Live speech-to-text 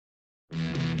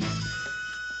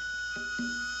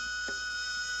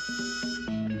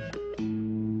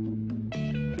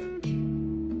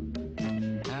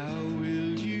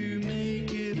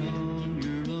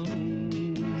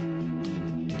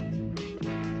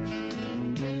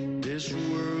This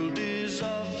world is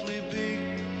awfully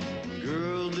big.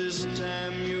 Girl, this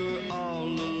time you're all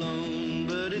alone.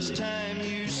 But it's time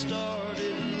you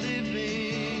started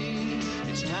living.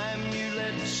 It's time you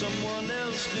let someone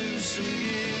else do some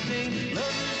giving. Love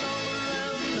is all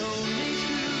around, no need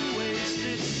to waste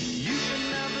it. You can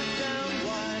have it down,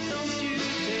 why don't you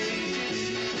take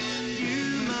it?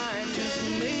 You might just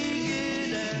make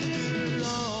it after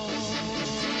all.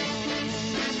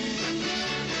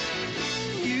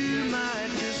 You might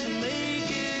just make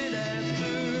it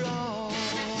after all.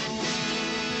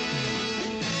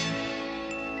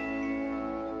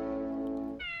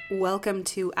 Welcome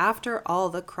to After All,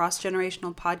 the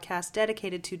cross-generational podcast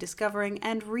dedicated to discovering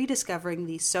and rediscovering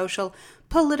the social,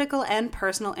 political, and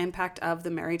personal impact of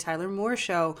The Mary Tyler Moore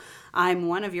Show. I'm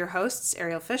one of your hosts,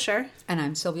 Ariel Fisher. And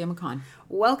I'm Sylvia McCon.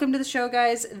 Welcome to the show,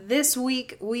 guys. This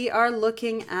week, we are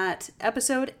looking at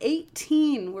episode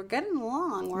 18. We're getting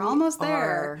along. We're almost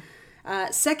there.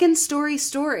 Second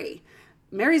story.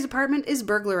 Mary's apartment is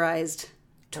burglarized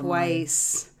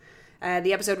twice.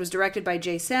 The episode was directed by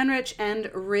Jay Sandrich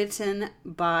and written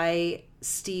by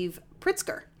Steve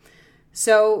Pritzker.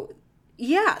 So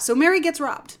Mary gets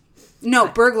robbed. No,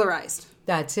 burglarized.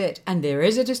 That's it. And there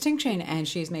is a distinction, and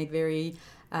she's made very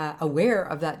aware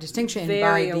of that distinction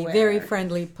by the very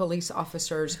friendly police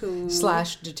officers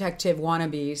slash detective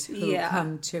wannabes who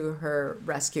come to her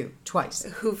rescue twice.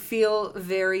 Who feel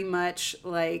very much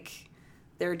like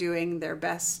they're doing their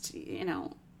best,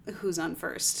 who's on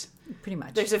first. Pretty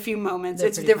much. There's a few moments.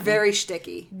 They're very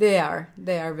shticky. They are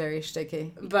very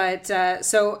shticky. But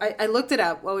so I looked it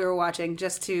up while we were watching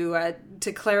just to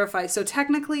clarify. So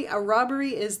technically, a robbery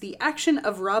is the action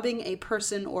of robbing a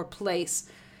person or place,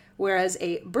 whereas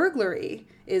a burglary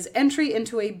is entry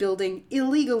into a building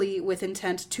illegally with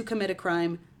intent to commit a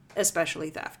crime, especially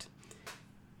theft.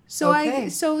 So okay.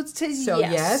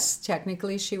 Yes,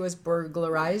 technically she was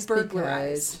burglarized.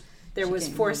 Because there was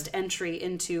forced entry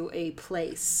into a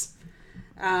place.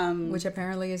 Which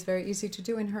apparently is very easy to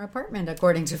do in her apartment,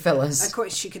 according to Phyllis. Of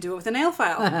course, she could do it with a nail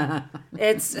file.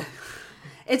 It's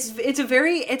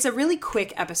a really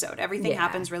quick episode. Everything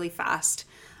happens really fast,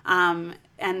 and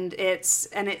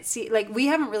we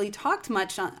haven't really talked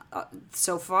much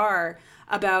so far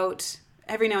about.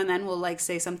 Every now and then we'll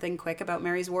say something quick about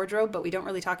Mary's wardrobe, but we don't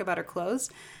really talk about her clothes.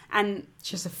 And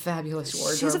she has a fabulous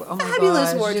wardrobe. She has a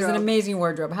fabulous wardrobe. She has an amazing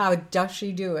wardrobe. How does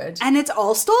she do it? And it's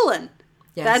all stolen.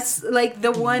 Yes. That's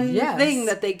the one thing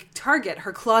that they target.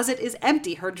 Her closet is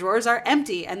empty. Her drawers are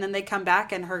empty. And then they come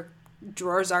back and her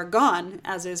drawers are gone,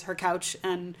 as is her couch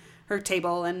and her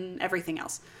table and everything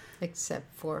else.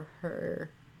 Except for her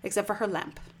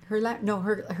lamp. Her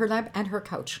lamp and her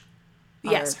couch.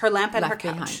 Yes, her lamp and her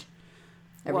couch. Behind.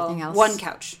 Everything else. One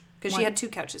couch. Because she had two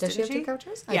couches, didn't she? Does she have two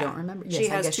couches? Yeah. I don't remember. Yes, she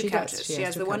has two couches. Does. She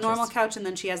has the one normal couch and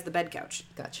then she has the bed couch.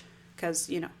 Gotcha. Because,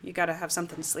 you got to have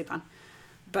something to sleep on.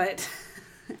 But...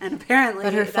 And apparently...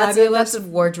 But her fabulous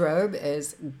wardrobe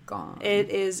is gone. It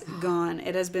is gone.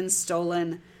 It has been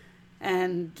stolen.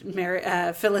 And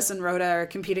Phyllis and Rhoda are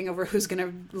competing over who's going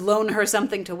to loan her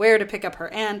something to wear to pick up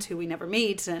her aunt, who we never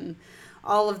meet, and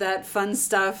all of that fun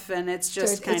stuff. And it's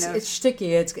just It's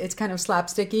sticky. It's kind of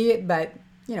slapsticky, but,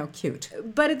 cute.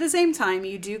 But at the same time,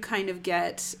 you do kind of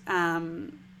get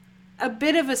a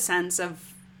bit of a sense of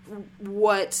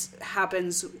what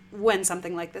happens when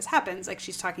something like this happens. Like,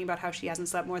 she's talking about how she hasn't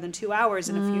slept more than 2 hours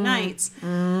in a few nights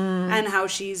and how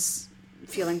she's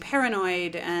feeling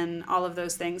paranoid and all of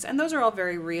those things. And those are all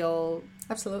very real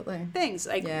things.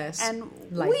 Yes. And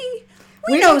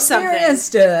we know something.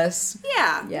 This.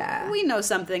 Yeah. We know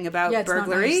something about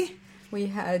burglary. Nice. We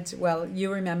had,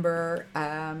 you remember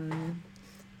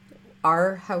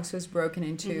our house was broken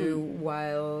into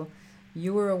while...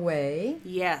 You were away.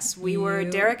 Yes, we were.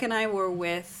 Derek and I were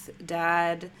with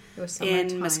Dad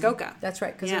in Muskoka. That's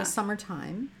right, because it was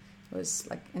summertime. It was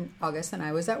in August, and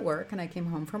I was at work, and I came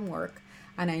home from work,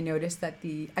 and I noticed that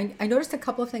I noticed a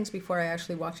couple of things before I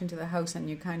actually walked into the house, and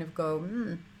you kind of go,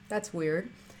 that's weird.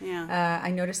 Yeah.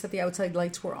 I noticed that the outside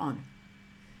lights were on.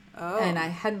 Oh. And I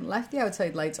hadn't left the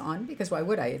outside lights on, because why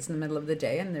would I? It's in the middle of the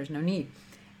day, and there's no need.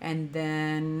 And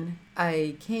then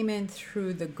I came in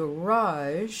through the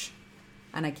garage...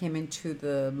 And I came into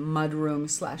the mudroom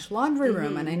 / laundry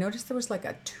room, and I noticed there was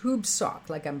a tube sock,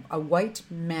 a white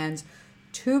man's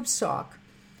tube sock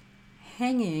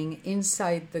hanging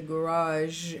inside the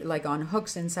garage, on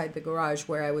hooks inside the garage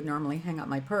where I would normally hang up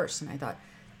my purse. And I thought,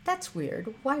 that's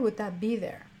weird. Why would that be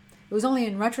there? It was only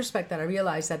in retrospect that I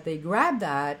realized that they grabbed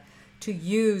that to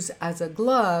use as a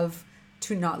glove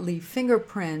to not leave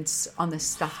fingerprints on the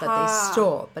stuff that they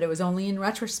stole. But it was only in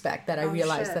retrospect that I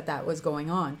realized that was going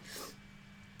on.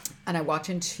 And I walked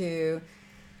into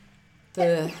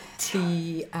the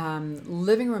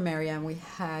living room area, and we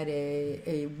had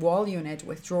a wall unit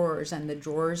with drawers, and the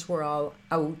drawers were all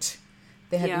out.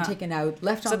 They had been taken out,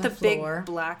 left on the floor. Big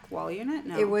black wall unit?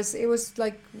 No. It was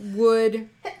like wood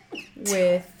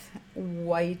with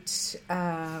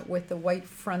the white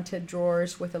fronted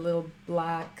drawers with a little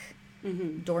black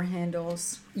door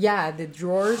handles. Yeah, the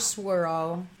drawers were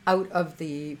all out of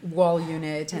the wall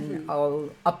unit and all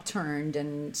upturned,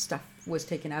 and stuff was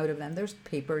taken out of them. There's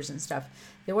papers and stuff.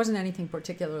 There wasn't anything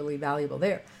particularly valuable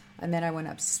there. And then I went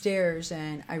upstairs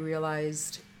and I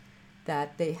realized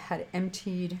that they had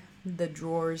emptied the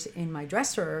drawers in my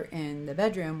dresser in the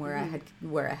bedroom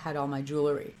where I had all my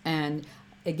jewelry. And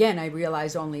again, I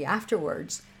realized only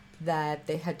afterwards that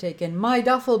they had taken my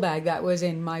duffel bag that was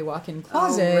in my walk-in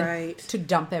closet to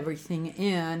dump everything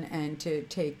in and to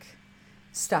take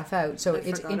stuff out. So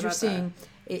it's interesting.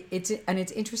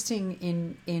 It's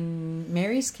interesting in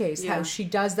Mary's case how she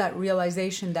does that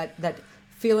realization, that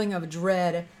feeling of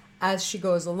dread as she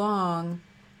goes along.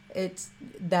 It's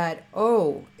that,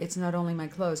 it's not only my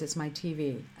clothes, it's my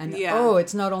TV. And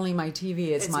it's not only my TV,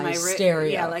 it's my stereo.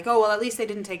 Yeah, like, at least they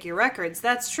didn't take your records.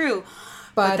 That's true.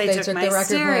 But they took my the record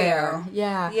stereo. player.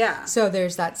 Yeah. Yeah. So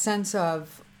there's that sense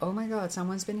of, oh my God,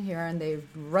 someone's been here and they've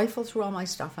rifled through all my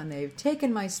stuff and they've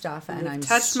taken my stuff and I'm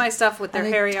touched my stuff with their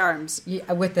hairy arms.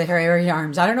 Yeah, with the hairy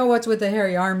arms. I don't know what's with the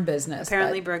hairy arm business.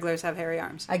 Apparently burglars have hairy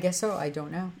arms. I guess so. I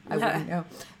don't know. I wouldn't know.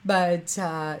 But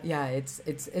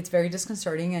it's very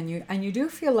disconcerting, and you do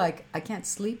feel like, I can't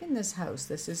sleep in this house.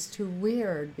 This is too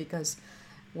weird, because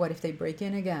what if they break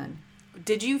in again?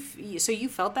 Did you? So you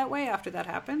felt that way after that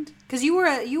happened? Because you were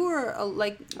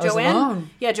like I was Joanne. alone.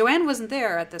 Yeah, Joanne wasn't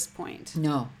there at this point.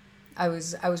 No, I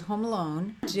was home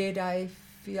alone. Did I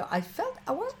feel? I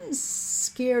wasn't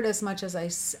scared as much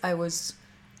as I was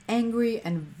angry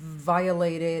and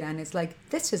violated. And it's like,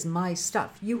 this is my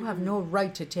stuff. You have no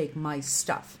right to take my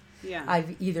stuff. Yeah,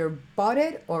 I've either bought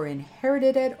it or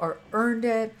inherited it or earned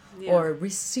it or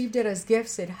received it as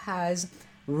gifts. It has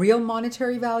real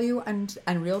monetary value and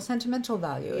real sentimental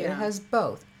value. It has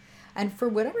both. And for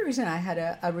whatever reason, I had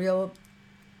a real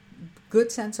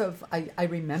good sense of, I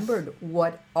remembered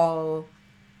what all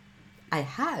I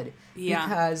had. Yeah.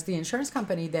 Because the insurance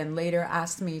company then later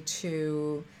asked me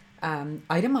to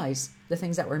itemize the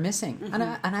things that were missing. Mm-hmm.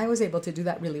 And I was able to do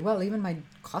that really well, even my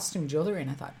costume jewelry.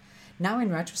 And I thought, now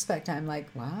in retrospect, I'm like,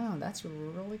 wow, that's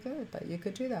really good that you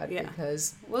could do that.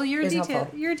 Because you're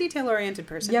a detail-oriented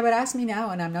person. Yeah, but ask me now,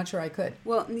 and I'm not sure I could.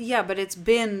 Well, yeah, but it's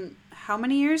been how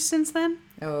many years since then?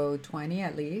 20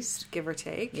 at least, give or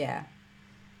take. Yeah,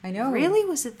 I know. Really?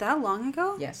 Was it that long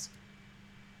ago? Yes.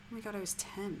 Oh my God, I was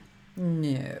 10.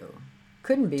 No,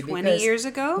 couldn't be. 20 years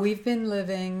ago. We've been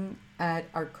living at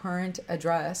our current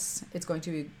address. It's going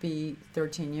to be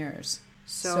 13 years.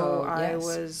 So I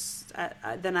was,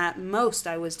 then at most,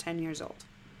 I was 10 years old.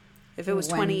 If it was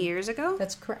 20 years ago?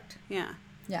 That's correct. Yeah.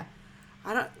 Yeah.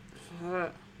 I don't...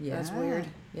 Yeah. That's weird.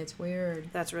 It's weird.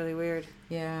 That's really weird.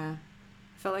 Yeah.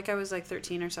 I felt like I was like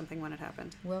 13 or something when it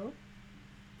happened. Well...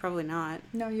 Probably not.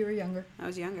 No, you were younger. I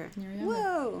was younger. You were younger.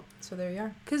 Whoa. So there you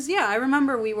are. Because, I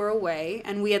remember we were away,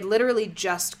 and we had literally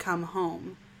just come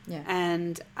home. Yeah.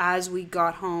 And as we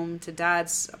got home to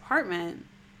Dad's apartment,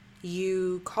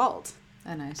 you called.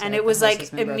 And it was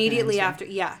like immediately after,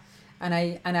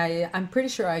 And I'm pretty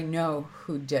sure I know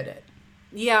who did it.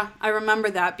 Yeah, I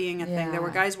remember that being a thing. There were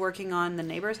guys working on the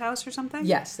neighbor's house or something?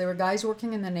 Yes, there were guys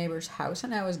working in the neighbor's house,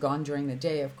 and I was gone during the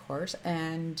day, of course.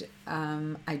 And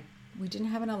we didn't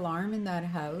have an alarm in that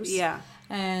house. Yeah.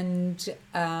 And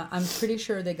I'm pretty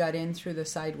sure they got in through the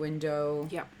side window.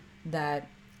 Yeah. That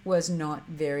was not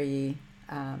very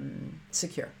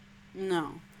secure.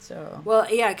 No. So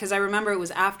because I remember it was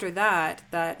after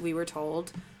that we were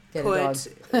told get a dog.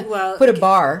 put a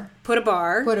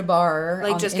bar,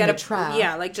 like just get a trap.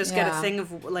 Get a thing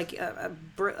of like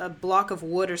a block of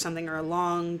wood or something, or a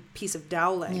long piece of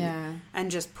doweling,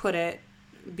 and just put it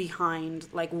behind,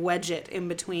 like wedge it in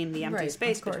between the empty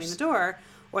space between the door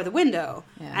or the window,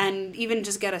 and even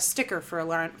just get a sticker for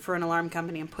an alarm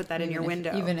company and put that in your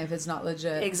window, even if it's not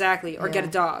legit. Exactly, or get a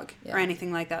dog or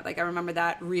anything like that. Like I remember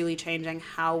that really changing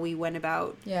how we went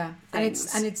about. Yeah,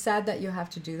 things. and it's sad that you have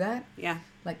to do that. Yeah,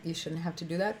 like you shouldn't have to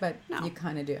do that, but you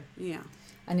kind of do. Yeah,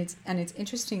 and it's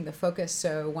interesting, the focus.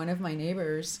 So one of my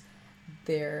neighbors,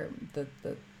 the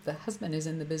husband is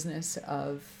in the business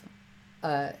of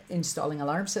installing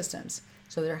alarm systems.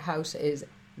 So their house is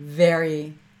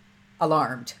very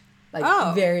alarmed,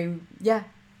 like very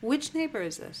Which neighbor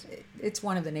is this? It's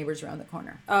one of the neighbors around the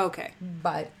corner. Oh, okay.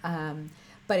 But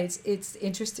it's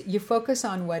interesting. You focus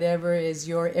on whatever is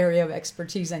your area of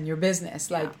expertise and your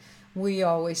business. Like we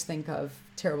always think of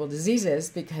terrible diseases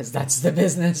because that's the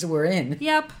business we're in.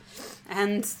 Yep.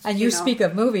 And you know, speak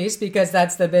of movies because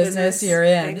that's the business you're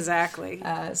in. Exactly.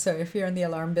 So if you're in the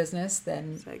alarm business,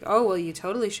 then... It's like, oh, well, you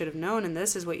totally should have known, and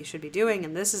this is what you should be doing,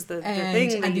 and this is the thing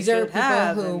that and you these are should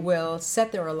have. people who will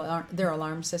set their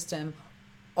alarm system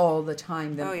all the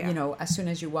time. You know, as soon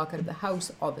as you walk out of the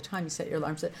house, all the time you set your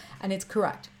alarm system. And it's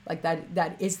correct. Like,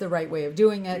 that is the right way of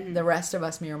doing it. Mm-hmm. The rest of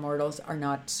us mere mortals are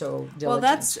not so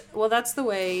diligent. Well, that's the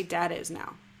way Dad is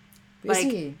now.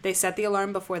 They set the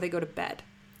alarm before they go to bed.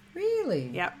 Really?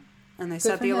 Yep. And they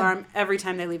set the alarm every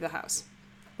time they leave the house.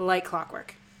 Like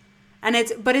clockwork. And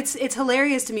it's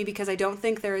hilarious to me because I don't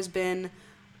think there has been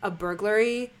a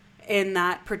burglary in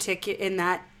that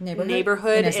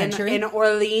neighborhood in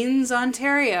Orleans,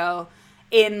 Ontario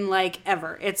in like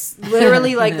ever. It's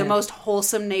literally like the most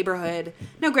wholesome neighborhood.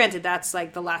 Now granted, that's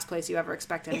like the last place you ever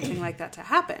expect anything like that to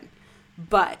happen.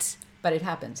 But it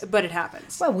happens.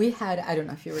 Well, we had, I don't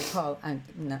know if you recall,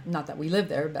 not that we live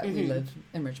there, but we lived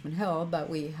in Richmond Hill, but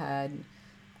we had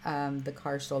the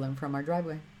car stolen from our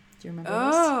driveway. Do you remember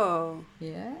this? Oh.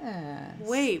 Yes.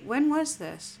 Wait, when was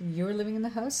this? You were living in the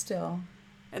house still.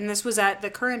 And this was at the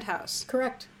current house?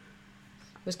 Correct.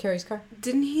 It was Carrie's car.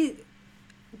 Did he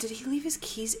leave his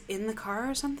keys in the car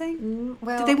or something?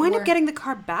 Well, did they wind up getting the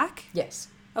car back? Yes.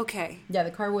 Okay. Yeah,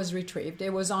 the car was retrieved.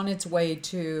 It was on its way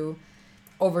to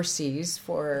overseas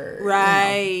for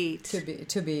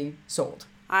to be sold.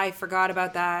 I forgot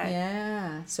about that.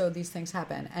 Yeah, so these things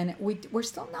happen, and we're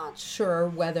still not sure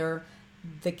whether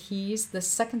the keys, the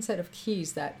second set of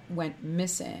keys that went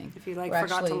missing, if you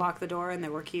forgot to lock the door and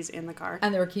there were keys in the car,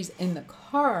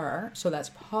 so that's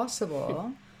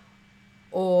possible,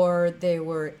 or they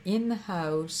were in the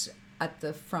house at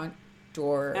the front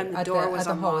door and the door was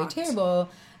at the hallway unlocked. table.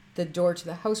 The door to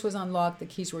the house was unlocked, the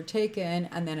keys were taken,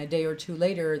 and then a day or two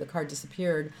later, the car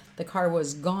disappeared. The car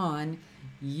was gone.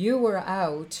 You were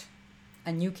out,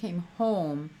 and you came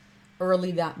home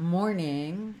early that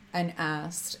morning and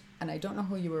asked, and I don't know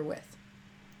who you were with,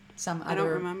 some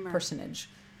other personage.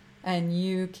 And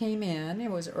you came in, it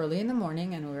was early in the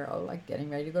morning, and we were all like getting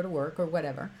ready to go to work or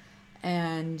whatever.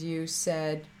 And you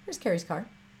said, "Where's Carrie's car?"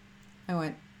 I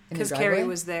went, because Carrie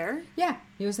was there? Yeah,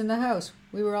 he was in the house.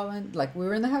 We were in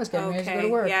the house getting ready to go to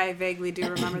work. Yeah, I vaguely do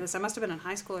remember this. I must have been in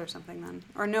high school or something then.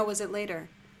 Or no, was it later?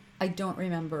 I don't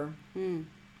remember. No,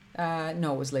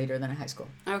 it was later than in high school.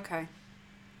 Okay.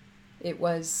 It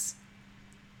was,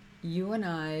 you and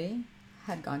I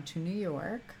had gone to New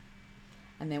York,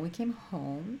 and then we came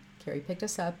home. Carrie picked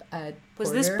us up at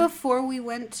Porter. Was this before we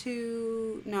went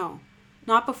to... No.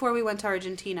 Not before we went to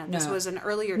Argentina. This was an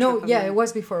earlier trip. No, yeah, it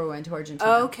was before we went to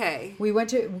Argentina. Okay. We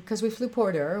went because we flew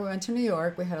Porter. We went to New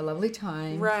York. We had a lovely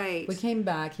time. Right. We came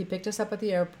back. He picked us up at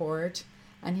the airport,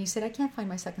 and he said, "I can't find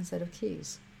my second set of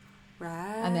keys."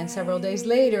 Right. And then several days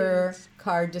later,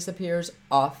 car disappears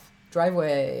off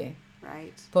driveway.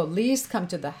 Right. Police come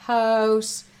to the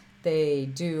house. They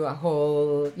do a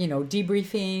whole,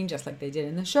 debriefing, just like they did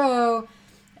in the show.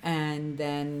 And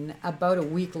then about a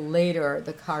week later,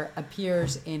 the car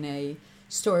appears in a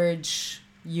storage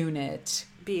unit.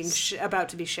 Being about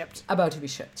to be shipped. About to be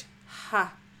shipped.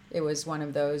 Ha. It was one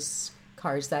of those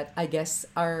cars that I guess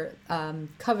are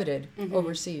coveted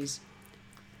overseas.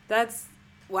 That's...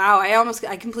 Wow,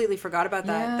 I completely forgot about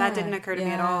that. Yeah, that didn't occur to me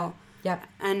at all. Yep.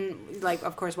 And,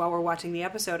 of course, while we're watching the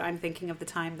episode, I'm thinking of the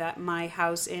time that my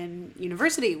house in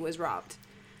university was robbed.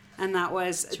 And that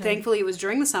was... Thankfully, it was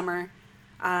during the summer...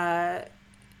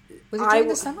 was it during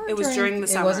the summer? It was during the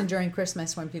summer. It wasn't during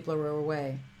Christmas when people were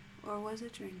away. Or was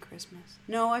it during Christmas?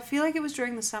 No, I feel like it was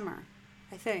during the summer.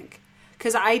 I think.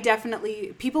 Because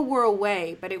people were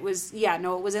away, but it was, it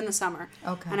was in the summer.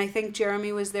 Okay. And I think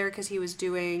Jeremy was there because he was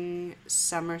doing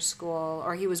summer school,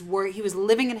 or he was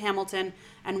living in Hamilton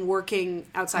and working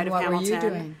outside of Hamilton. What were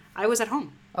you doing? I was at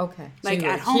home. Okay. So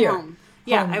at home.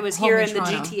 Yeah, I was here in the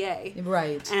GTA.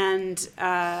 Right. And,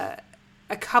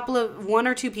 one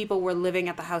or two people were living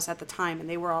at the house at the time, and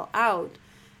they were all out.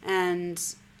 And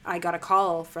I got a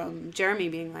call from Jeremy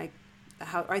being like,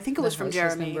 I think it was from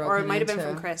Jeremy, or it might have been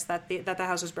from Chris, that the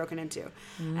house was broken into.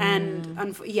 And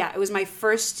it was my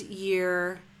first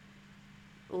year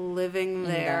living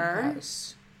there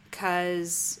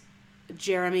because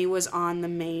Jeremy was on the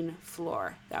main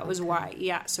floor. That was why.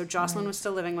 Yeah, so Jocelyn was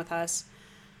still living with us.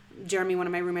 Jeremy, one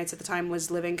of my roommates at the time,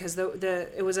 was living because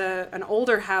it was an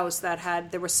older house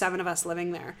there were 7 of us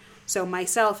living there. So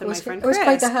myself and my friend Chris. It was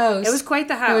quite the house. It was quite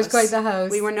the house. It was quite the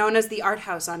house. We were known as the art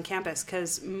house on campus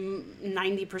because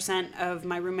 90% of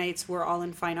my roommates were all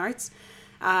in fine arts.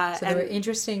 So there were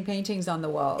interesting paintings on the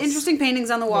walls. Interesting paintings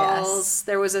on the walls. Yes.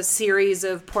 There was a series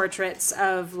of portraits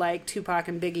of like Tupac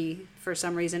and Biggie for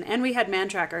some reason. And we had Man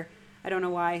Tracker. I don't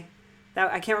know why.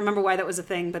 I can't remember why that was a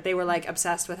thing, but they were like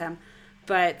obsessed with him.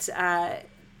 But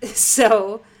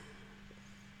so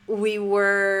we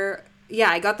were... Yeah,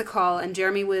 I got the call, and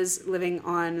Jeremy was living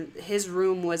on... His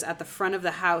room was at the front of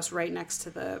the house right next to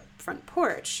the front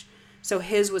porch. So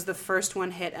his was the first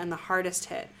one hit and the hardest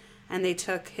hit. And they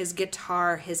took his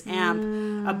guitar, his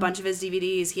amp, a bunch of his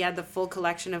DVDs. He had the full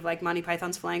collection of, like, Monty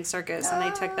Python's Flying Circus, and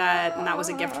they took that, and that was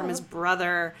a gift from his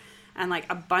brother, and, like,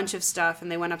 a bunch of stuff.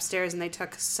 And they went upstairs, and they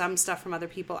took some stuff from other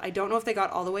people. I don't know if they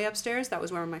got all the way upstairs. That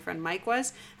was where my friend Mike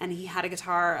was, and he had a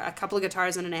guitar, a couple of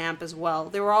guitars, and an amp as well.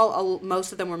 They were all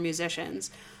most of them were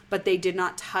musicians, but they did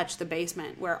not touch the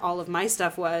basement where all of my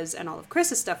stuff was and all of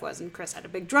Chris's stuff was. And Chris had a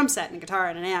big drum set and a guitar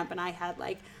and an amp, and I had,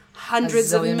 like,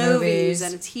 hundreds of movies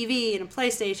and a TV and a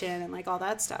PlayStation and, like, all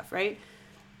that stuff, right?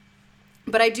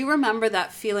 But I do remember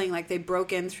that feeling like they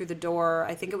broke in through the door.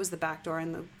 I think it was the back door,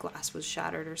 and the glass was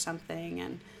shattered or something.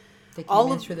 And they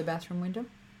came in through the bathroom window?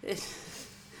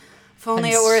 If only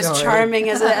it were as charming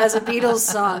as a Beatles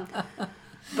song.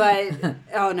 But,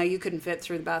 oh no, you couldn't fit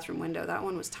through the bathroom window. That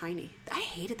one was tiny. I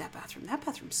hated that bathroom. That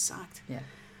bathroom sucked. Yeah.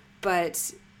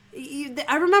 But...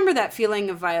 I remember that feeling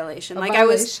of violation. I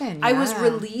was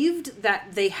relieved that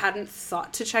they hadn't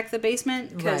thought to check the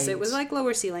basement, because it was like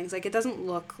lower ceilings. Like, it doesn't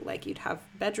look like you'd have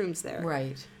bedrooms there.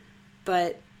 Right.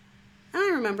 But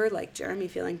I remember, like, Jeremy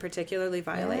feeling particularly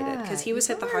violated because he was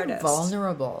hit the hardest.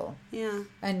 Vulnerable. Yeah.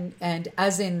 And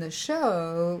as in the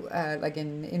show, like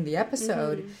in the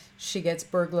episode, she gets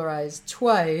burglarized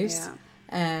twice. Yeah.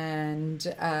 And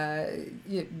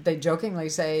they jokingly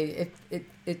say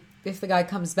if the guy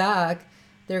comes back,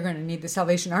 they're going to need the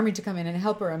Salvation Army to come in and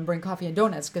help her and bring coffee and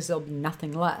donuts, because there'll be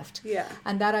nothing left. Yeah.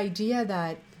 And that idea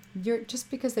that just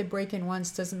because they break in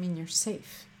once doesn't mean you're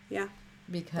safe. Yeah.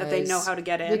 Because that they know how to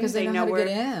get in. Because they know how to get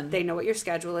in. They know what your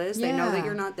schedule is. Yeah. They know that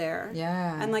you're not there.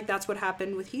 Yeah. And, like, that's what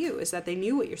happened with you, is that they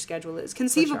knew what your schedule is.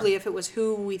 Conceivably, if it was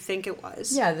who we think it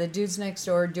was. Yeah, the dudes next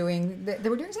door they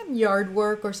were doing some yard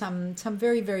work or some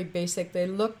very, very basic. They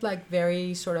looked like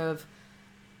very sort of,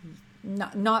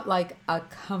 not like a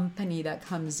company that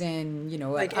comes in,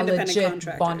 like a legit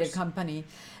bonded company.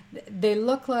 They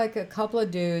look like a couple of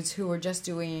dudes who were just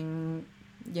doing,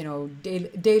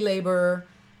 day labor.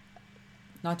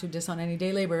 Not to diss on any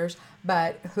day laborers,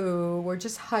 but who were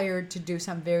just hired to do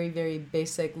some very, very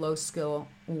basic, low-skill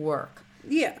work.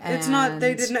 Yeah, it's not,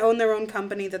 they didn't own their own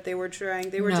company that they were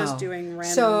trying. They were just doing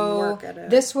random work at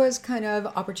it. This was kind of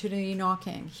opportunity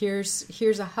knocking. Here's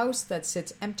a house that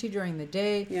sits empty during the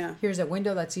day. Yeah. Here's a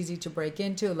window that's easy to break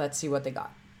into. Let's see what they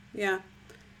got. Yeah,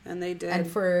 and they did. And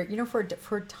for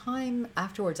time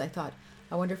afterwards, I thought,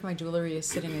 I wonder if my jewelry is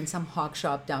sitting in some hawk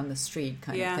shop down the street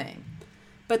kind of thing.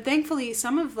 But thankfully,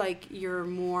 some of, like, your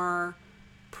more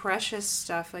precious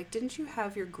stuff, like, didn't you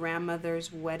have your grandmother's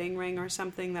wedding ring or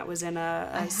something that was in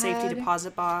a safety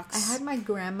deposit box? I had my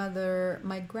grandmother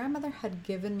had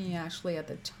given me, actually, at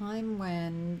the time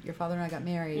when your father and I got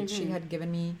married, she had given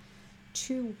me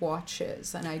 2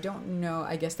 watches, and I don't know,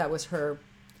 I guess that was her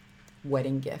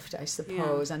wedding gift, I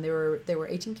suppose. Yeah. And they were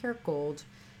 18 karat gold.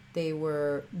 They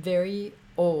were very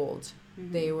old.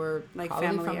 They were like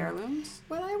family heirlooms?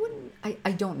 Well,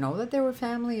 I don't know that they were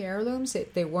family heirlooms.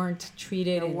 They weren't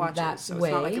treated in watches, that so way.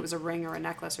 It's not like it was a ring or a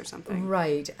necklace or something.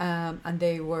 Right. And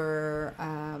they were,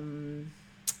 one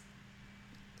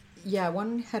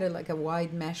had a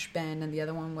wide mesh band and the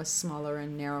other one was smaller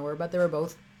and narrower, but they were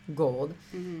both gold.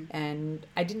 And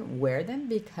I didn't wear them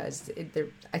because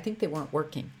I think they weren't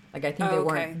working. Like, I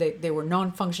think they were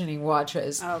non-functioning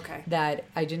watches that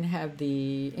I didn't have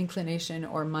the inclination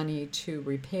or money to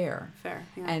repair. Fair,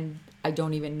 yeah. And I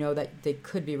don't even know that they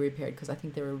could be repaired because I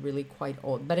think they were really quite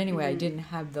old. But anyway, I didn't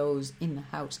have those in the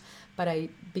house. But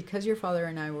because your father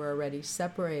and I were already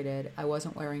separated, I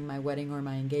wasn't wearing my wedding or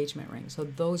my engagement ring. So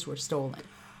those were stolen.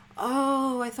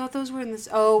 Oh, I thought those were in this.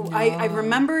 Oh, no.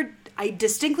 I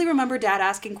distinctly remember Dad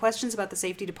asking questions about the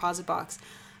safety deposit box.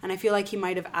 And I feel like he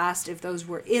might have asked if those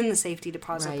were in the safety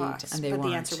deposit box. And they weren't.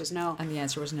 The answer was no. And the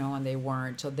answer was no, and they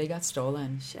weren't. So they got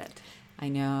stolen. Shit. I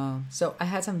know. So I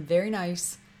had some very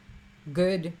nice,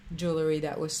 good jewelry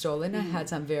that was stolen. I had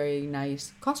some very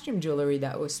nice costume jewelry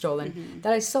that was stolen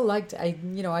that I still liked. I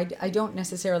don't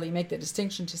necessarily make the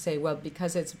distinction to say, well,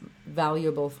 because it's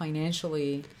valuable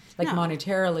financially,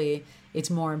 monetarily, it's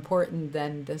more important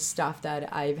than the stuff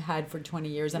that I've had for 20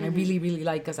 years and I really, really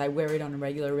like because I wear it on a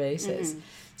regular basis.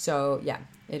 So, yeah,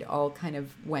 it all kind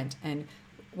of went. And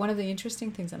one of the interesting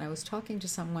things, and I was talking to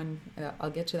someone, I'll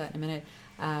get to that in a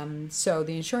minute. So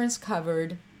the insurance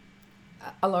covered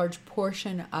a large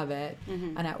portion of it.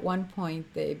 And at one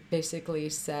point they basically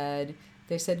said,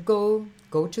 go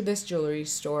to this jewelry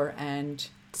store and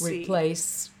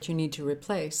replace what you need to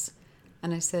replace.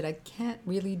 And I said, I can't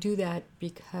really do that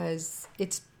because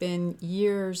it's been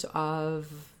years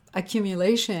of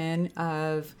accumulation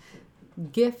of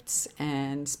gifts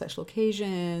and special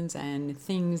occasions and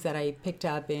things that I picked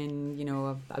up in, you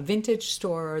know, a vintage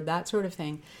store or that sort of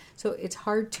thing. So it's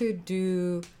hard to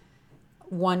do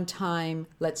one time,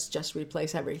 let's just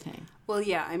replace everything. Well,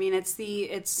 yeah, I mean,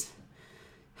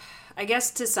 I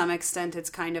guess to some extent it's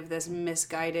kind of this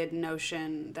misguided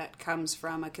notion that comes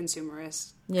from a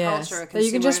consumerist culture, a consumerist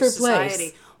you can just replace.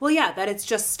 Society. Well, yeah, that it's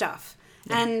just stuff.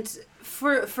 Yeah. And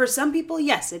for some people,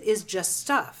 yes, it is just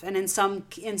stuff. And in some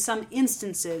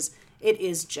instances, it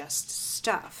is just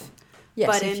stuff. Yes,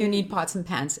 but if you need pots and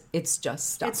pans, it's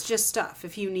just stuff. It's just stuff.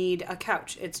 If you need a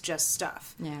couch, it's just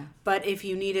stuff. Yeah. But if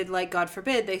you needed, like, God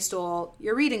forbid, they stole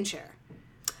your reading chair.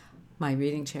 My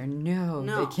reading chair, no,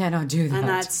 they cannot do that. And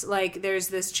that's like, there's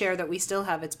this chair that we still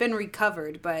have. It's been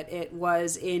recovered, but it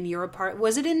was in your apartment.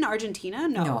 Was it in Argentina?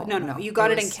 No. You got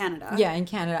it in Canada. Yeah, in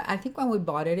Canada. I think when we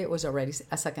bought it, it was already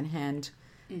a secondhand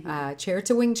chair.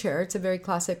 It's a wing chair. It's a very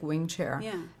classic wing chair.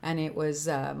 Yeah. And it was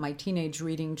my teenage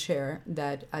reading chair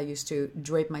that I used to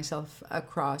drape myself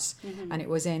across. And it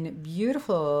was in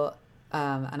beautiful,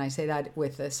 and I say that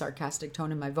with a sarcastic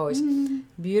tone in my voice,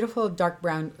 beautiful dark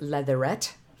brown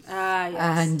leatherette.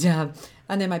 Yes.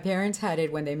 And then my parents had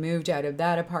it when they moved out of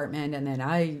that apartment, and then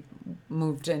I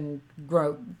moved and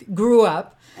grew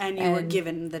up. And you were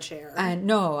given the chair. And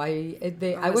no,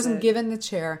 I wasn't given the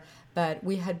chair, but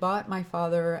we had bought my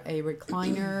father a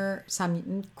recliner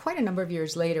quite a number of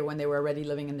years later when they were already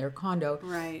living in their condo.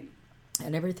 Right.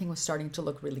 And everything was starting to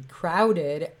look really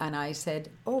crowded. And I said,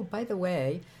 oh, by the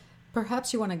way,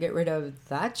 perhaps you want to get rid of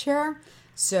that chair?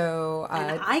 So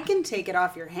and I can take it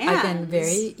off your hands. I can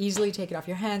very easily take it off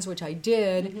your hands, which I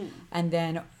did. And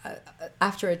then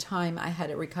after a time, I had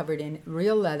it recovered in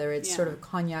real leather. It's sort of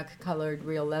cognac colored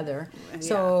real leather.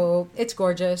 So it's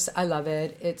gorgeous. I love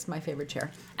it. It's my favorite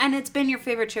chair. And it's been your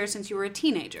favorite chair since you were a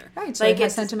teenager. Right. So it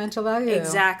has sentimental value.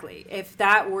 Exactly. If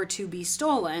that were to be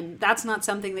stolen, that's not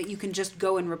something that you can just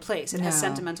go and replace. It has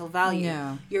sentimental value.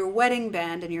 No. Your wedding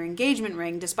band and your engagement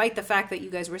ring, despite the fact that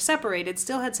you guys were separated,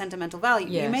 still had sentimental value.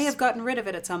 Yes. You may have gotten rid of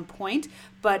it at some point,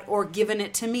 or given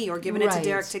it to me, or given it to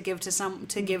Derek to give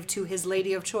to his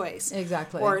lady of choice.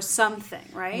 Exactly. Or something,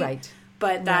 right? Right.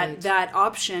 But that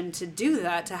option to do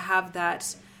that, to have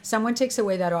that, someone takes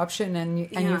away that option, and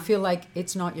you feel like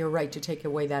it's not your right to take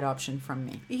away that option from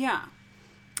me. Yeah.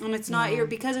 And it's not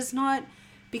because it's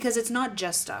not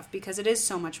just stuff, because it is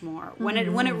so much more. When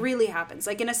it really happens,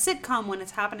 like in a sitcom, when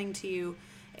it's happening to you,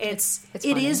 it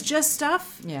is just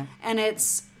stuff. Yeah. And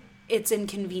it's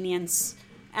inconvenience,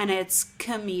 and it's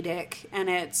comedic, and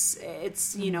it's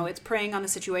it's preying on the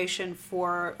situation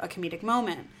for a comedic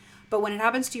moment. But when it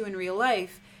happens to you in real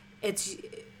life,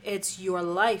 it's your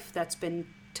life that's been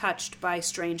touched by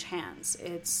strange hands.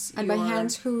 By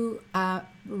hands who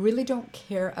really don't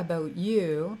care about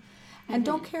you and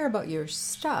don't care about your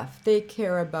stuff. They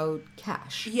care about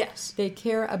cash. Yes. They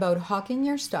care about hawking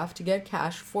your stuff to get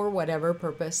cash for whatever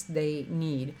purpose they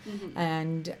need.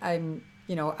 And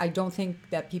I don't think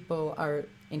that people are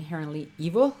inherently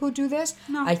evil who do this.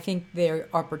 No. I think they're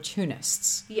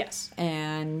opportunists. Yes.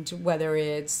 And whether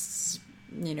it's,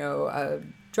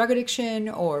 drug addiction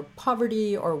or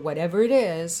poverty or whatever it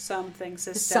is, something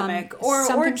systemic or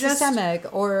just systemic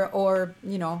or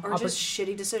just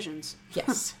shitty decisions.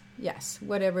 Yes,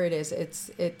 whatever it is,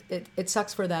 it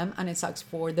sucks for them, and it sucks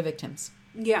for the victims.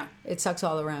 Yeah, it sucks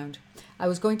all around. I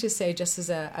was going to say, just as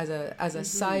a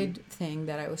side thing,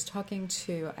 that I was talking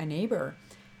to a neighbor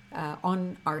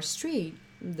on our street.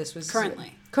 This was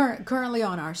currently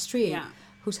on our street,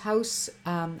 whose house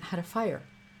had a fire.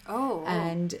 Oh.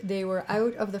 And they were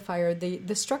out of the fire.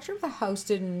 The structure of the house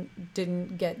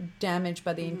didn't get damaged,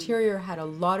 but the interior had a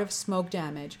lot of smoke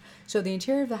damage. So the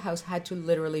interior of the house had to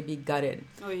literally be gutted.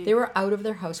 Oh, yeah. They were out of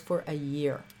their house for a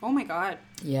year. Oh my God.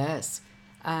 Yes.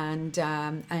 And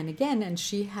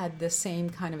she had the same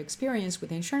kind of experience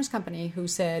with the insurance company, who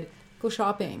said, go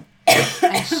shopping.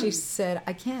 And she said,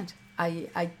 I can't.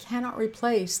 I cannot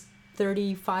replace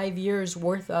 35 years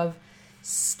worth of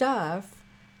stuff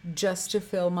just to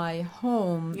fill my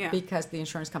home because the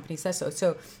insurance company says so.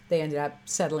 So they ended up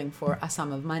settling for a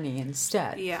sum of money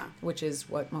instead, which is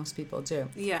what most people do.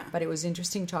 Yeah. But it was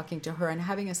interesting talking to her and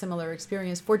having a similar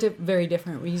experience for very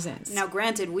different reasons. Now,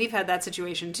 granted, we've had that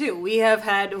situation too. we've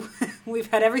had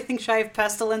everything shy of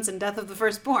pestilence and death of the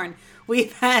firstborn.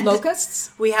 We've had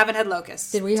locusts. We haven't had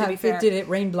locusts. Did we have? Did it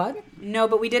rain blood? No,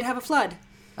 but we did have a flood.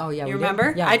 Oh, yeah, You we did.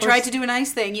 remember? Yeah, of I tried course. to do a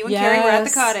nice thing. You and Carrie were at the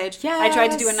Yes. cottage. I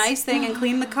tried to do a Yes. nice thing and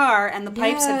clean the car, and the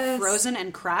pipes had Yes. frozen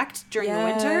and cracked during the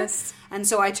winter. Yes. And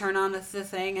so I turn on the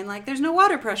thing, and like, there's no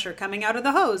water pressure coming out of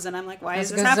the hose. And I'm like, why is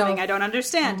this That's happening? so- I don't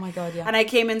understand. Oh my God, yeah. And I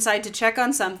came inside to check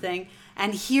on something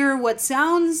and hear what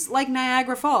sounds like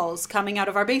Niagara Falls coming out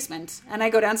of our basement. And I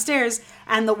go downstairs,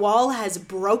 and the wall has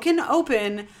broken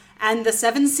open, and the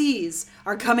 7 seas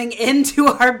are coming into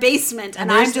our basement.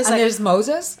 And I'm just like, there's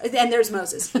Moses. and there's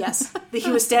Moses, yes. He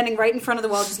was standing right in front of the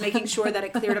wall, just making sure that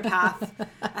it cleared a path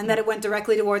and that it went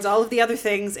directly towards all of the other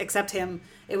things except him.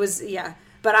 It was, yeah.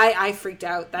 But I freaked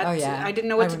out. That Oh yeah, I didn't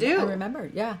know what to do. I remember.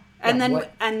 Yeah, And Yeah, then,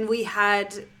 what- and we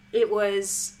had, it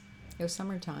was,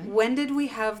 summertime. when did we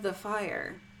have the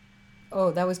fire?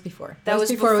 Oh, that was before. That was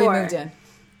before we before. moved in.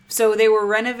 So they were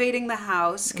renovating the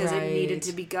house because it Right. needed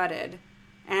to be gutted.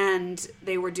 And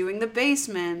they were doing the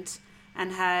basement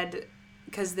and had,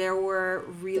 because there were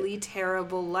really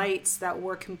terrible lights that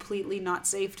were completely not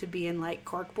safe to be in like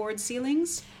corkboard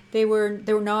ceilings. They were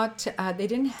not. They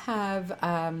didn't have.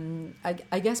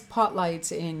 I guess pot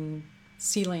lights in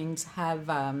ceilings have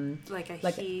Like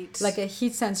a heat. like a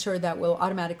heat sensor that will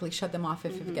automatically shut them off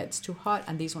if it gets too hot,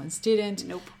 and these ones didn't.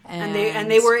 Nope. And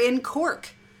they were in cork.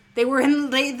 They were in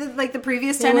like the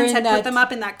previous They were tenants in had that- put them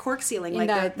up in that cork ceiling, in like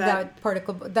that, that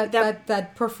particle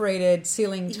that perforated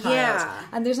ceiling tiles. Yeah.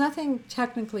 And there's nothing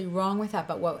technically wrong with that,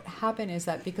 but what happened is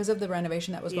that because of the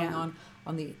renovation that was going Yeah.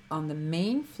 on the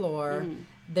main floor,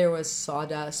 there was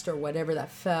sawdust or whatever that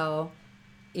fell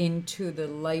into the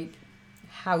light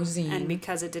housing. and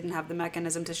because it didn't have the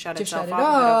mechanism to shut to itself shut it off,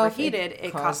 off, if it overheated,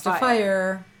 it caught caused a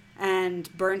fire. and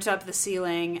burnt up the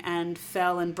ceiling and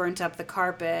fell and burnt up the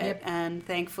carpet. Yep. And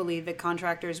thankfully the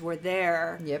contractors were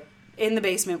there Yep. in the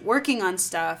basement working on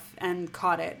stuff and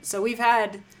caught it. So we've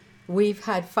had We've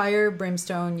had fire,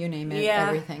 brimstone, you name it,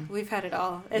 everything. we've had it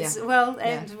all. It's Yeah. well,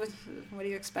 Yeah. and what do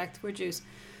you expect? We're Jews.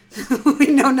 We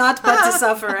know not but to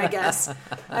suffer, I guess.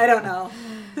 I don't know.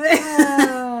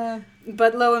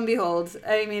 But lo and behold,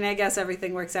 I mean, I guess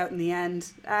everything works out in the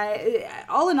end.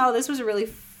 All in all, this was a really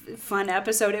fun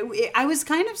episode. I was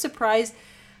kind of surprised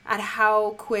at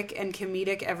how quick and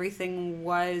comedic everything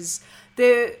was.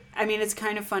 I mean, it's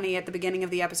kind of funny at the beginning of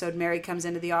the episode, Mary comes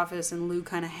into the office and Lou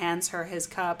kind of hands her his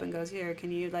cup and goes, "Here,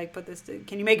 can you like put this,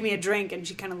 can you make me a drink?" And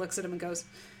she kind of looks at him and goes,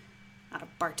 "Not a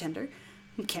bartender.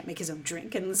 He can't make his own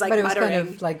drink." And it's like But it was muttering. kind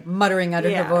of like muttering under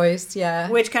Yeah. her voice, yeah.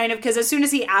 Which kind of, because as soon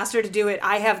as he asked her to do it,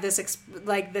 I have this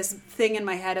this thing in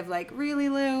my head of like, really,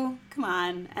 Lou? Come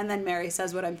on. And then Mary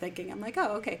says what I'm thinking. I'm like,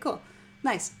 oh, okay, cool.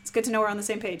 Nice. It's good to know we're on the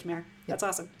same page, Mary. That's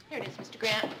awesome. Here it is, Mr.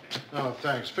 Grant. Oh,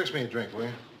 thanks. Fix me a drink, will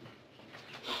you?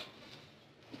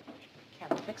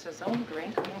 Can't fix his own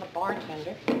drink. I'm not a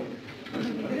bartender. A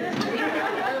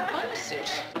bun suit.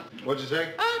 What'd you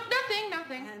say? Oh, nothing.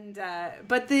 And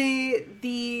but the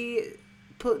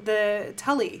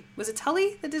Tully, was it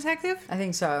Tully, the detective? I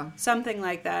think so. Something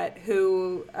like that.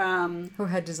 Who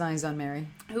had designs on Mary.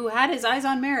 who had his eyes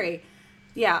on Mary.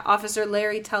 Yeah, Officer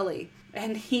Larry Tully.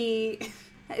 And he...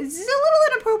 It's a little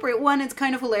inappropriate. One, it's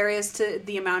kind of hilarious to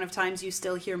the amount of times you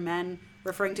still hear men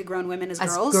referring to grown women as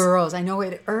girls. As girls. I know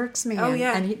it irks me. Oh,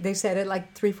 yeah. And they said it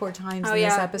like 3-4 times Oh, in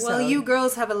this yeah. episode. Well, you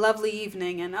girls have a lovely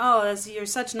evening, and you're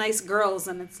such nice girls.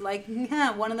 And it's like,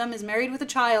 yeah, one of them is married with a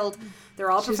child.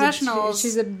 They're all professionals.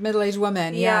 She's a middle-aged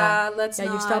woman. Yeah, Yeah, let's You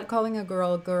not- stop calling a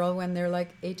girl when they're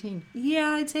like 18. Yeah,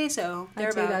 I'd say so. I'd say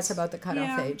Thereabouts. that's about the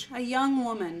cutoff age. A young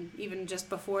woman, even just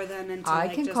before then. Until, I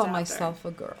like, can just call after. myself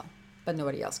a girl, but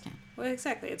nobody else can. Well,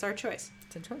 exactly. It's our choice.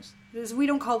 It's a choice. Because we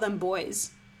don't call them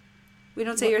boys. We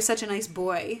don't say you're such a nice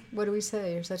boy. What do we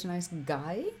say? You're such a nice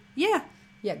guy? Yeah.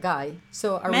 Yeah, guy.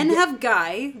 So are Men we, have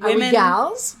guy. are Women we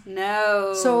gals?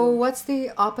 No. So what's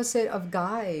the opposite of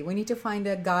guy? We need to find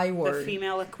a guy the word.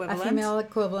 female A equivalent. female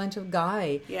equivalent of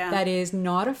guy. Yeah. That is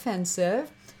not offensive.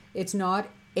 It's not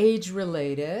age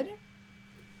related.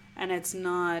 And it's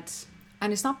not.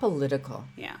 And it's not political.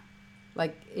 Yeah.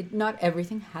 Like, not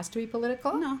everything has to be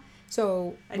political. No.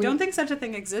 So I don't think such a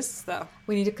thing exists, though.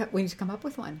 we need to come up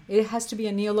with one. It has to be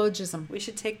a neologism. We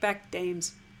should take back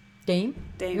dames. Dame?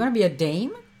 Dame. You want to be a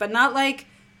dame? But not like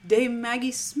Dame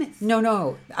Maggie Smith.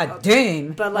 No, a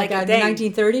dame. But like a a dame.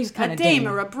 1930s kind A of dame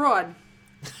dame. or a broad.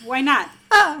 Why not?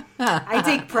 I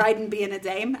take pride in being a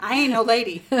dame. I ain't no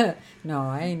lady. No,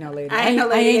 I ain't no lady. I ain't no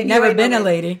lady. I ain't and you never ain't no been a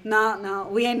lady. No,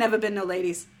 we ain't never been no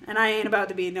ladies. And I ain't about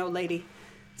to be no lady.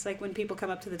 It's like when people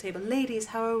come up to the table, ladies,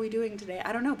 how are we doing today?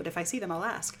 I don't know, but if I see them, I'll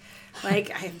ask.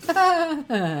 Like, it's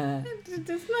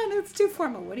too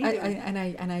formal. What are you doing?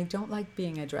 And I don't like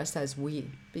being addressed as we,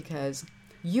 because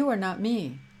you are not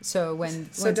me. So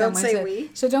when So don't someone say we?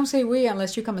 So don't say we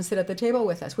unless you come and sit at the table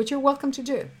with us, which you're welcome to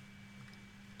do.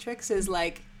 Trix is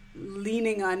like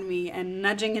leaning on me and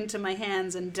nudging into my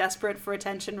hands and desperate for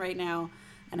attention right now,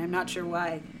 and I'm not sure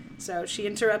why. So she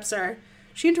interrupts our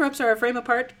Frame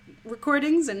Apart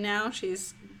recordings, and now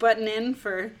she's butting in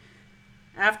for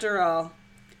After All.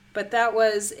 But that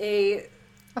was a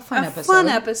fun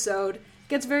episode.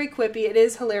 Gets very quippy. It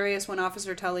is hilarious when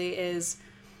Officer Tully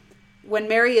when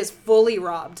Mary is fully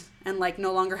robbed and like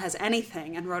no longer has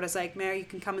anything, and Rhoda's like, Mary, you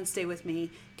can come and stay with me,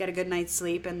 get a good night's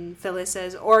sleep, and Phyllis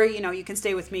says, or you can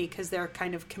stay with me, because they're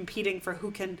kind of competing for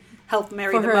who can help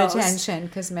Mary for the her most. attention,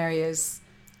 because Mary is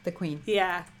the queen.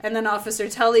 Yeah, and then Officer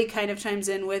Tully kind of chimes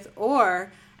in with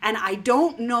and I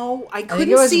don't know, I couldn't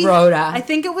think it was see Rhoda. I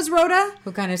think it was Rhoda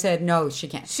Who kind of said, no, she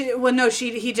can't.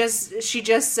 She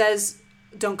just says,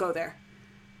 don't go there.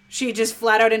 She just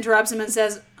flat out interrupts him and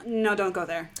says, no, don't go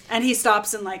there. And he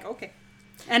stops and like, okay.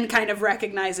 And kind of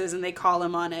recognizes, and they call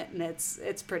him on it, and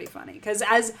it's pretty funny. Because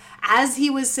as he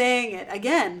was saying it,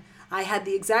 again, I had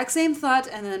the exact same thought,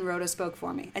 and then Rhoda spoke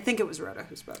for me. I think it was Rhoda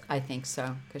who spoke. I think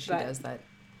so, because she does that.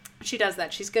 She does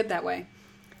that. She's good that way.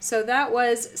 So that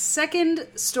was Second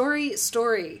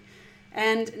Story.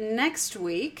 And next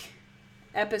week,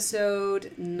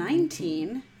 episode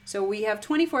 19... So we have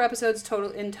 24 episodes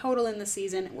total in the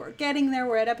season. We're getting there.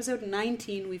 We're at episode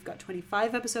 19. We've got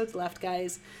 25 episodes left,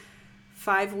 guys.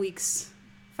 5 weeks.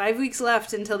 5 weeks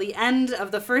left until the end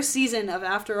of the first season of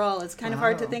After All. It's kind of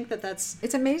hard to think that's...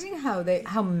 It's amazing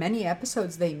how many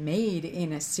episodes they made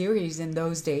in a series in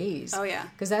those days. Oh, yeah.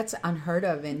 Because that's unheard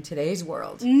of in today's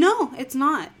world. No, it's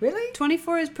not. Really?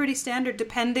 24 is pretty standard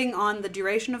depending on the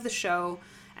duration of the show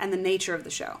and the nature of the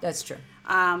show. That's true.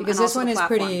 and Because this one is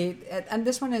platform.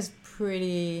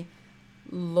 pretty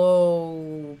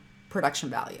low production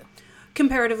value.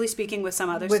 Comparatively speaking, with some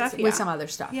other stuff. With some other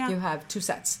stuff. Yeah. You have two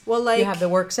sets. Well, like... You have the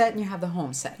work set and you have the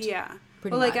home set. Yeah.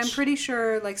 Pretty much. much. I'm pretty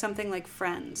sure like something like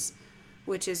Friends,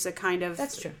 which is a kind of...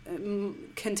 That's true.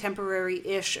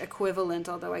 Contemporary-ish equivalent,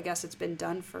 although I guess it's been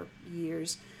done for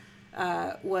years,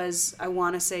 was, I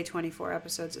want to say, 24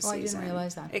 episodes a season. I didn't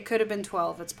realize that. It could have been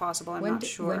 12. It's possible. I'm not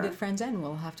sure. When did Friends end?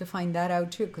 We'll have to find that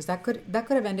out, too, because that could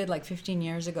have ended like 15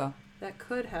 years ago. That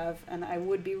could have, and I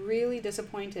would be really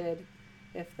disappointed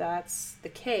if that's the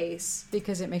case.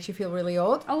 Because it makes you feel really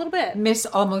old? A little bit. Miss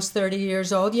almost 30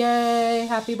 years old. Yay!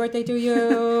 Happy birthday to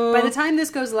you! By the time this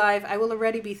goes live, I will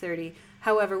already be 30.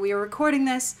 However, we are recording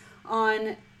this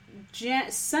on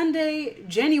Sunday,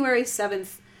 January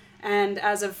 7th, and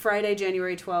as of Friday,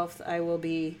 January 12th, I will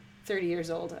be 30 years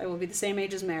old. I will be the same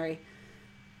age as Mary,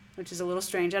 which is a little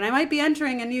strange. And I might be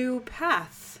entering a new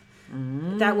path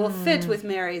that will fit with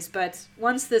Mary's, but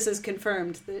once this is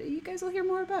confirmed, you guys will hear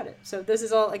more about it. So this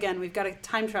is all, again, we've got a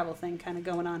time travel thing kind of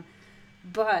going on.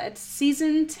 But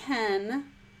season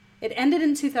 10, it ended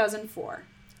in 2004.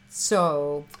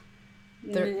 So...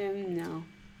 No.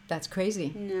 That's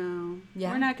crazy. No.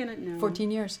 Yeah. We're not going to... No.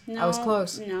 14 years. No. I was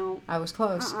close. No. I was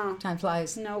close. Time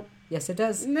flies. Nope. Yes, it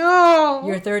does. No.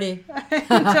 You're 30. I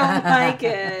don't like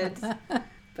it.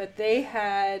 But they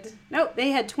had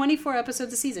 24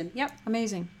 episodes a season. Yep.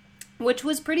 Amazing. Which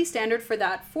was pretty standard for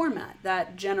that format,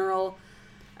 that general...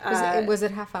 was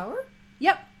it half hour?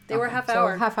 Yep. They were half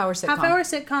hour. So half hour sitcom. Half hour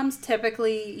sitcoms,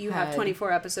 typically you have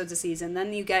 24 episodes a season.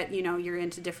 Then you get, you're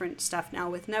into different stuff now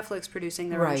with Netflix producing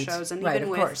their own shows. And even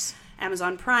with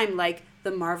Amazon Prime, like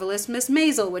The Marvelous Miss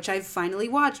Maisel, which I've finally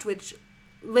watched, which...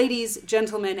 Ladies,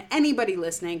 gentlemen, anybody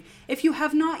listening, if you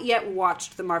have not yet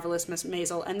watched The Marvelous Miss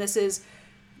Maisel, and this is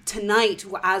tonight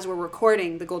as we're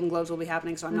recording, the Golden Globes will be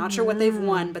happening, so I'm not sure what they've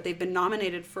won, but they've been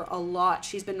nominated for a lot.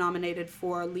 She's been nominated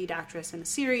for lead actress in a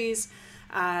series.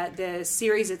 The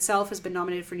series itself has been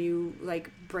nominated for new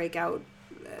breakout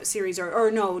series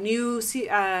new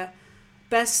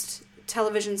best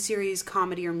television series,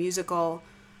 comedy or musical.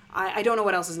 I don't know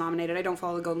what else is nominated. I don't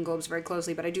follow the Golden Globes very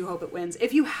closely, but I do hope it wins.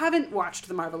 If you haven't watched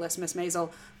The Marvelous Miss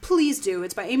Maisel, please do.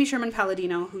 It's by Amy Sherman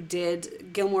Palladino, who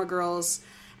did Gilmore Girls,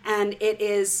 and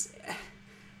it's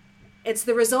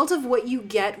the result of what you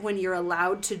get when you're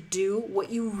allowed to do what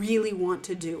you really want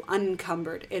to do,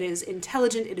 unencumbered. It is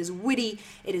intelligent, it is witty,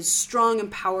 it is strong and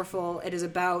powerful. It is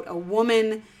about a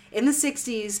woman in the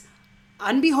 60s,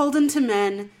 unbeholden to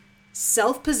men,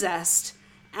 self-possessed,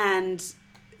 and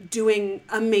doing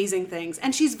amazing things.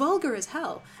 And she's vulgar as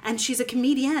hell. And she's a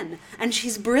comedian. And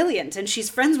she's brilliant. And she's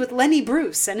friends with Lenny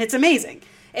Bruce. And it's amazing.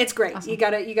 It's great. Awesome. You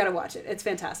gotta watch it. It's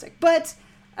fantastic. But,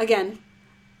 again,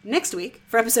 next week,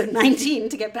 for episode 19,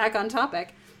 to get back on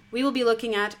topic, we will be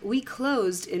looking at We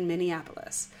Closed in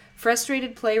Minneapolis.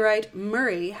 Frustrated playwright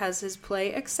Murray has his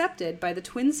play accepted by the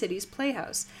Twin Cities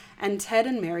Playhouse. And Ted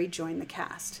and Mary join the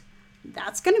cast.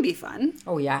 That's going to be fun.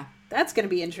 Oh, yeah. That's going to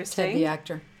be interesting. Ted, the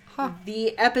actor.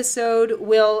 The episode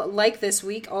will, like this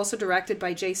week, also directed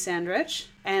by Jay Sandrich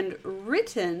and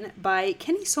written by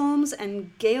Kenny Solms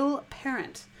and Gail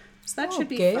Parent. So that should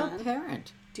be Gail fun.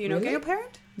 Parent. Do you know Gail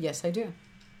Parent? Yes, I do.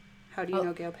 How do you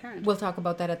know Gail Parent? We'll talk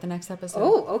about that at the next episode.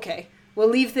 Oh, okay. We'll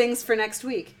leave things for next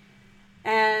week.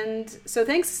 And so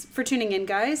thanks for tuning in,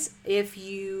 guys. If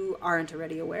you aren't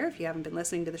already aware, if you haven't been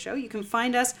listening to the show, you can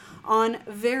find us on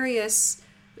various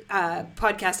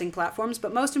podcasting platforms,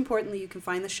 but most importantly, you can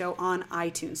find the show on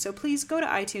iTunes. So please go to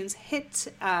iTunes, hit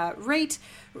rate,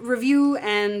 review,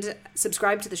 and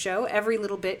subscribe to the show. Every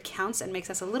little bit counts and makes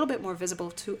us a little bit more visible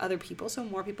to other people, so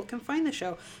more people can find the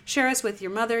show. Share us with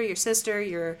your mother, your sister,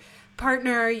 your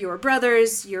partner, your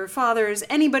brothers, your fathers,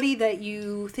 anybody that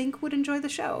you think would enjoy the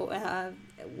show.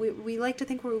 We like to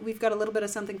think we've got a little bit of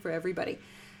something for everybody.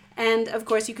 And, of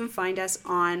course, you can find us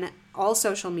on all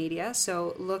social media.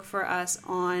 So look for us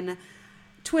on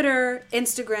Twitter,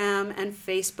 Instagram, and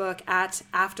Facebook at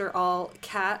After All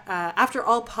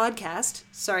Podcast.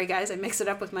 Sorry, guys, I mix it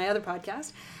up with my other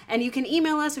podcast. And you can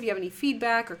email us if you have any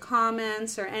feedback or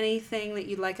comments or anything that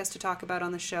you'd like us to talk about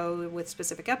on the show with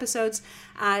specific episodes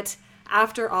at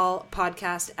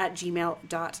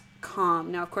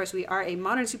afterallpodcast@gmail.com. Now, of course, we are a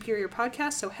Modern Superior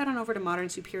podcast, so head on over to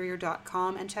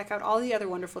modernsuperior.com and check out all the other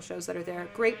wonderful shows that are there.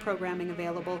 Great programming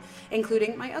available,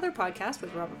 including my other podcast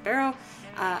with Robert Barrow,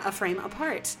 A Frame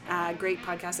Apart. Great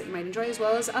podcast that you might enjoy, as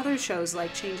well as other shows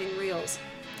like Changing Reels,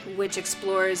 which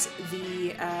explores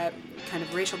the kind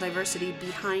of racial diversity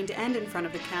behind and in front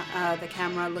of the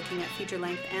camera, looking at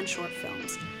feature-length and short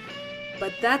films.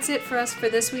 But that's it for us for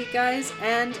this week, guys,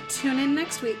 and tune in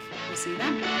next week. We'll see you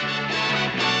then.